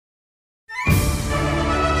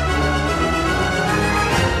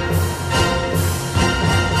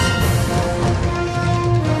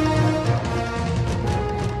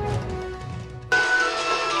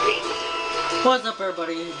What's up,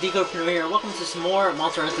 everybody? Decopreneur here. Welcome to some more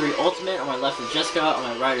Monster Hunter 3 Ultimate. On my left is Jessica, on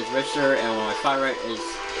my right is Richter, and on my far right is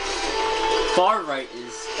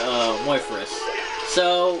Moirferus.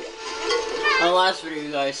 So, on the last video,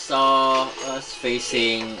 you guys saw us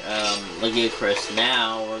facing Lagiacrus.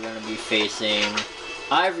 Now we're going to be facing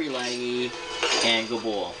Ivory Lagiacrus and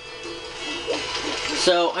Gobul.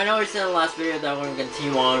 So, I know I said in the last video that I'm going to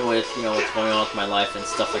continue on with, what's going on with my life and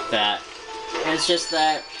stuff like that. And it's just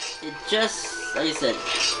that, like I said,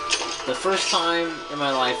 the first time in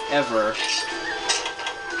my life ever,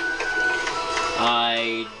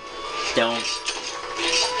 I don't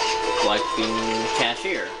like being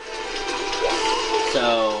cashier.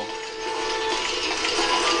 So,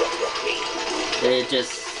 it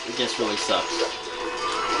just really sucks.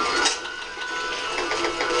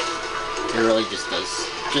 It really just does.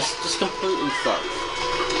 Just completely sucks.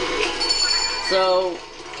 So,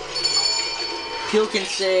 people can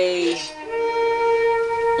say,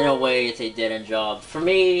 in a way, it's a dead-end job. For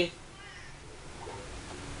me,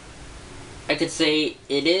 I could say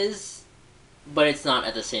it is, but it's not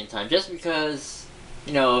at the same time. Just because,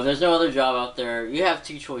 if there's no other job out there, you have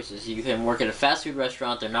two choices. You can work at a fast food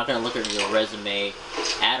restaurant. They're not going to look at your resume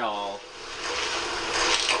at all.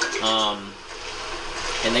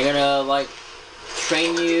 And they're going to,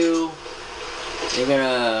 train you. They're going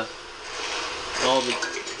to,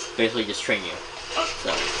 basically just train you.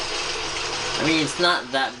 So, I mean, it's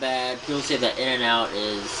not that bad. People say that In-N-Out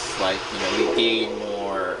is, you gain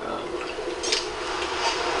more,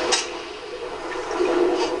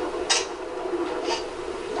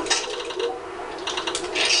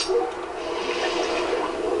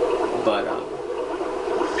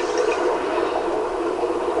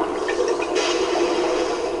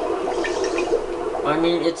 I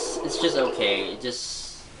mean, it's just okay.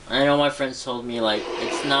 I know my friends told me,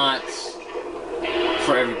 it's not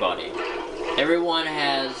for everybody. Everyone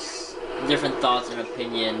has different thoughts and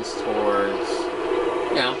opinions towards,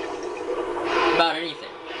 about anything.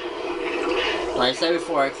 Like I said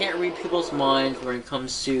before, I can't read people's minds when it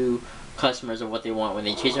comes to customers and what they want. When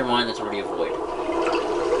they change their mind, that's already a void.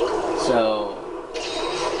 So,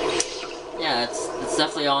 yeah, that's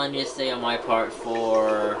definitely all I need to say on my part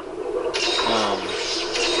for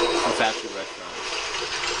fast food restaurants.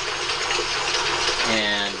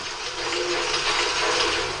 And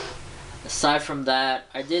aside from that,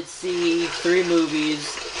 I did see 3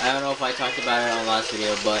 movies. I don't know if I talked about it on the last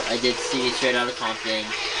video, but I did see Straight Outta Compton.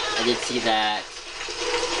 I did see that.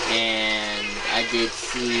 And I did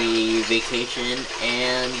see Vacation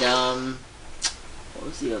and, what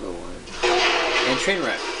was the other one? And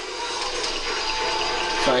Trainwreck.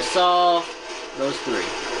 So I saw those 3.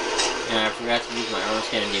 And I forgot to use my armor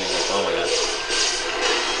scan and demon whip. Oh my gosh.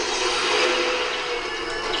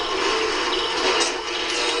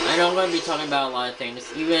 I know I'm going to be talking about a lot of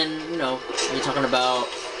things. Even, we're talking about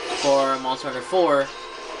for Monster Hunter 4,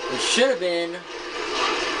 which should have been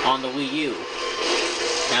on the Wii U.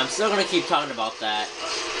 And I'm still going to keep talking about that.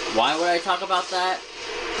 Why would I talk about that?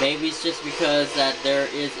 Maybe it's just because that there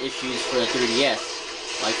is issues for the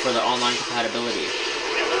 3DS. Like for the online compatibility.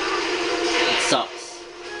 It sucks.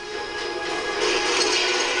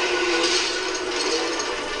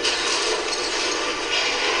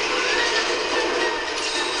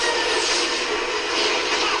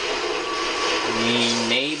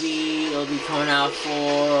 Maybe it'll be coming out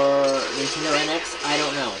for Nintendo NX, I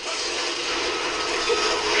don't know.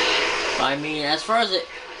 I mean, as far as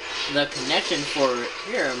the connection for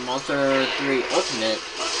here, Monster Hunter 3 Ultimate,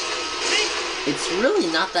 it's really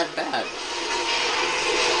not that bad.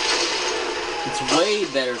 It's way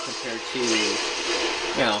better compared to,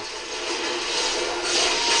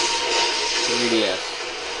 3DS.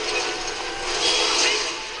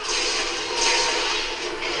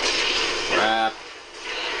 Crap.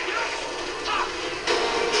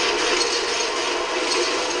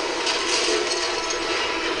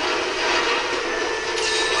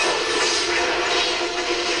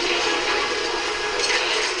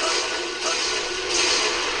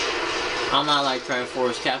 I'm not trying to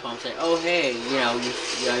force Capcom say, oh hey, you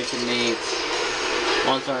guys should make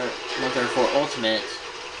Monster Hunter 4 Ultimate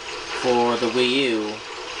for the Wii U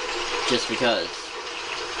just because.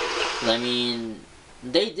 I mean,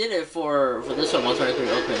 they did it for this one, Monster Hunter 3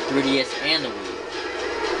 Ultimate, 3DS and the Wii U.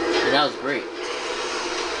 And that was great.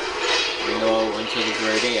 Even though until this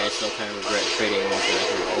very day I still kind of regret trading Monster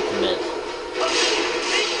Hunter 3 Ultimate.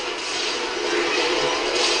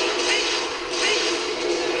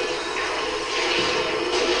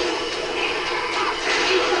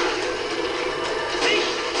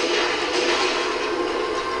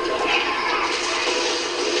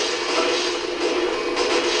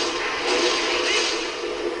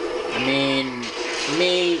 I mean, for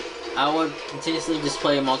me, I would continuously just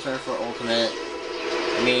play Monster Hunter 4 Ultimate.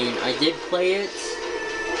 I mean, I did play it,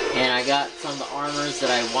 and I got some of the armors that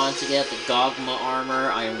I wanted to get, the Gogma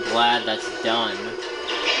armor. I am glad that's done.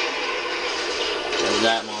 Because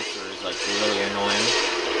that monster is, like, really annoying.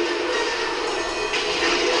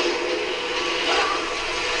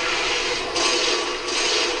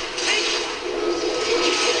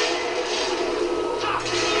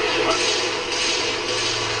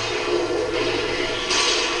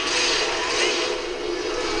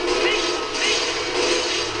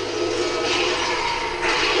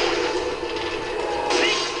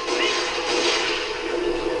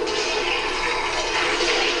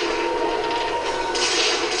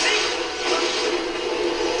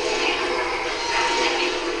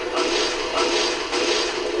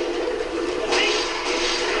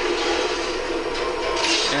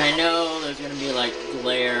 I know there's gonna be like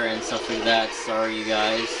glare and stuff like that, sorry you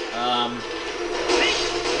guys.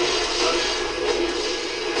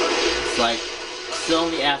 It's like still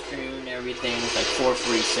in the afternoon and everything, it's like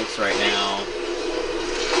 4:46 right now.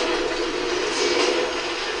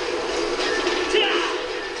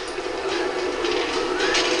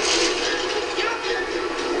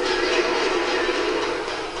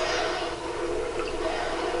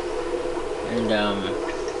 And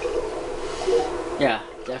yeah,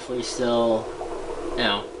 definitely still, you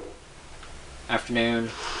know,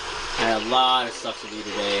 afternoon. I had a lot of stuff to do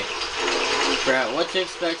today. Figure out what to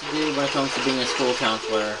expect to do when it comes to being a school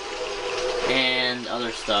counselor and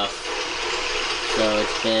other stuff. So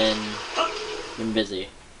it's been busy.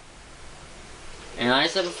 And like I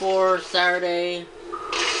said before, Saturday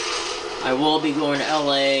I will be going to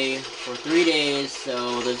LA for 3 days,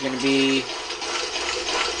 so there's gonna be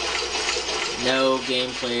no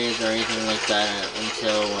gameplays or anything like that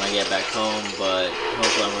until when I get back home, but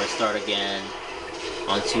hopefully I'm going to start again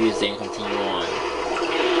on Tuesday and continue on.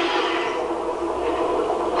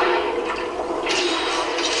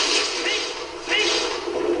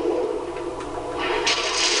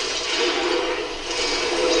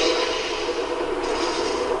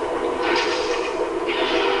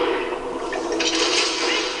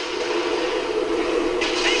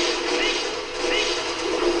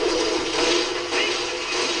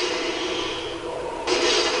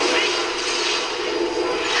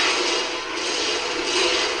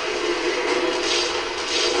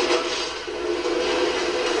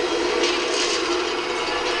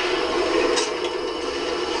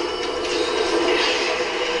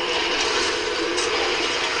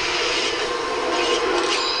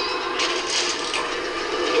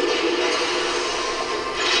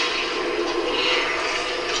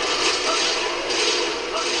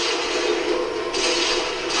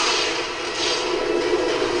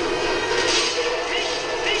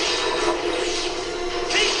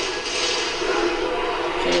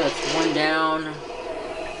 Down,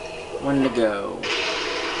 one to go.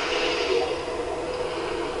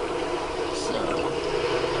 So,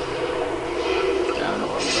 I don't know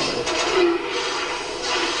where I'm going.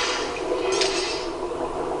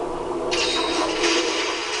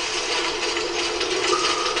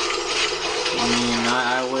 I mean,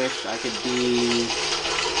 I wish I could be,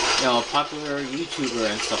 you know, a popular YouTuber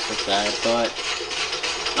and stuff like that, but,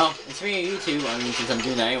 oh, it's me on YouTube, I mean, since I'm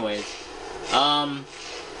doing that anyways.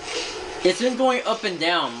 It's been going up and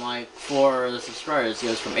down, like, for the subscribers. It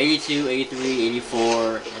goes from 82, 83,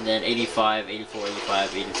 84, and then 85, 84,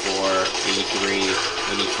 85, 84, 83,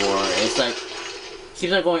 84. It's like, it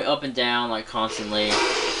keeps on going up and down, like, constantly.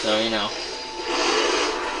 So, you know.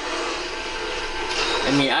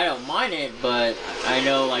 I mean, I don't mind it, but I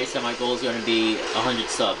know, like I said, my goal is going to be 100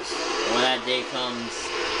 subs. And when that day comes,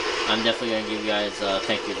 I'm definitely going to give you guys a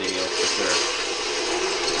thank you video, for sure.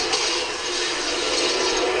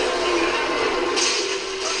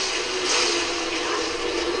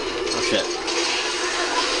 Shit.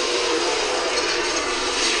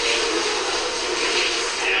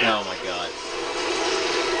 Oh my god.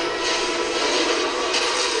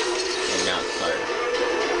 And now it's tired.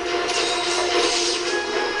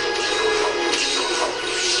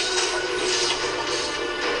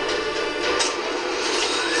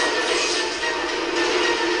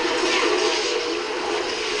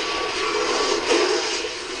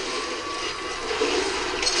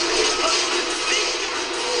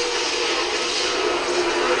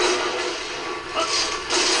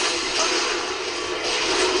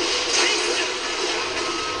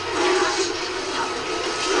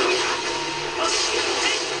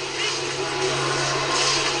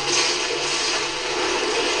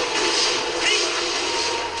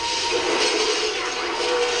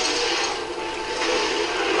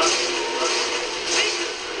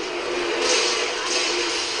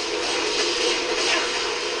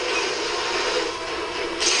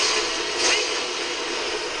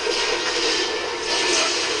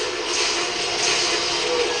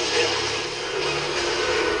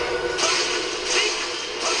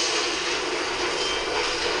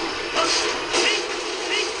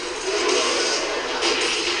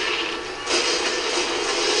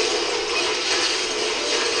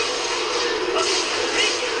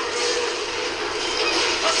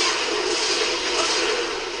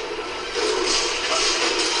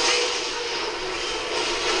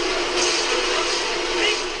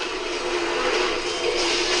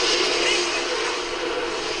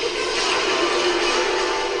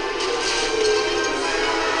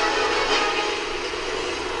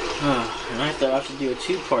 I have to do a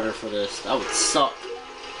two-parter for this. That would suck.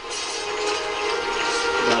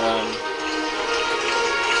 But,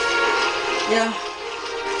 yeah.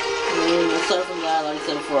 I mean, aside from that, like I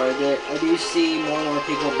said before, I do see more and more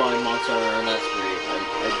people buying Monster Hunter, and that's great.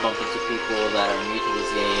 I bump into people that are new to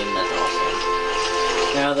this game, that's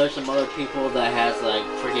awesome. Now, there's some other people that has, like,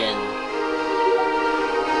 freaking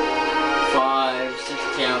 5, 6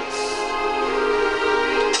 accounts.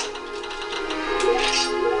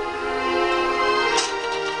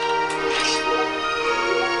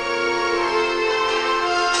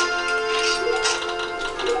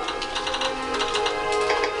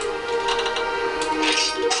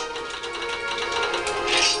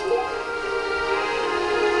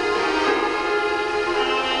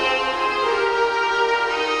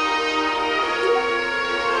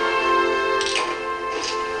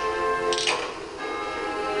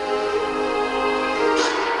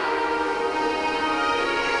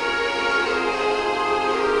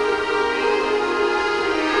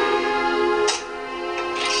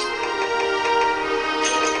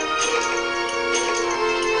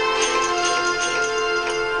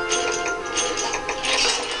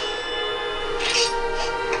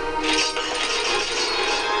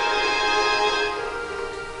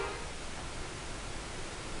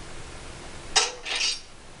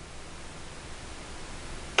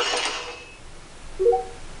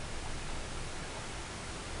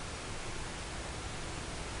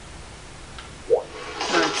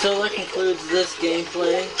 So that concludes this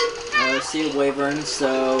gameplay. See you, Wyverns.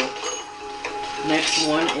 So next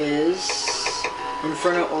one is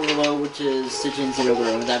Inferno Overload, which is Sigins and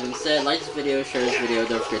Ogre. With that being said, like this video, share this video,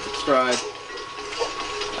 don't forget to subscribe.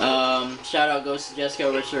 Shout out goes to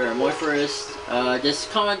Jessica, Richter, and Moirferus. Just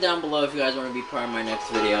comment down below if you guys want to be part of my next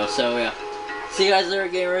video. So yeah, see you guys later,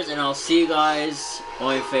 gamers, and I'll see you guys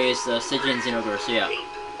when we face Sigins and Ogre. So yeah,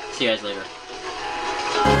 see you guys later.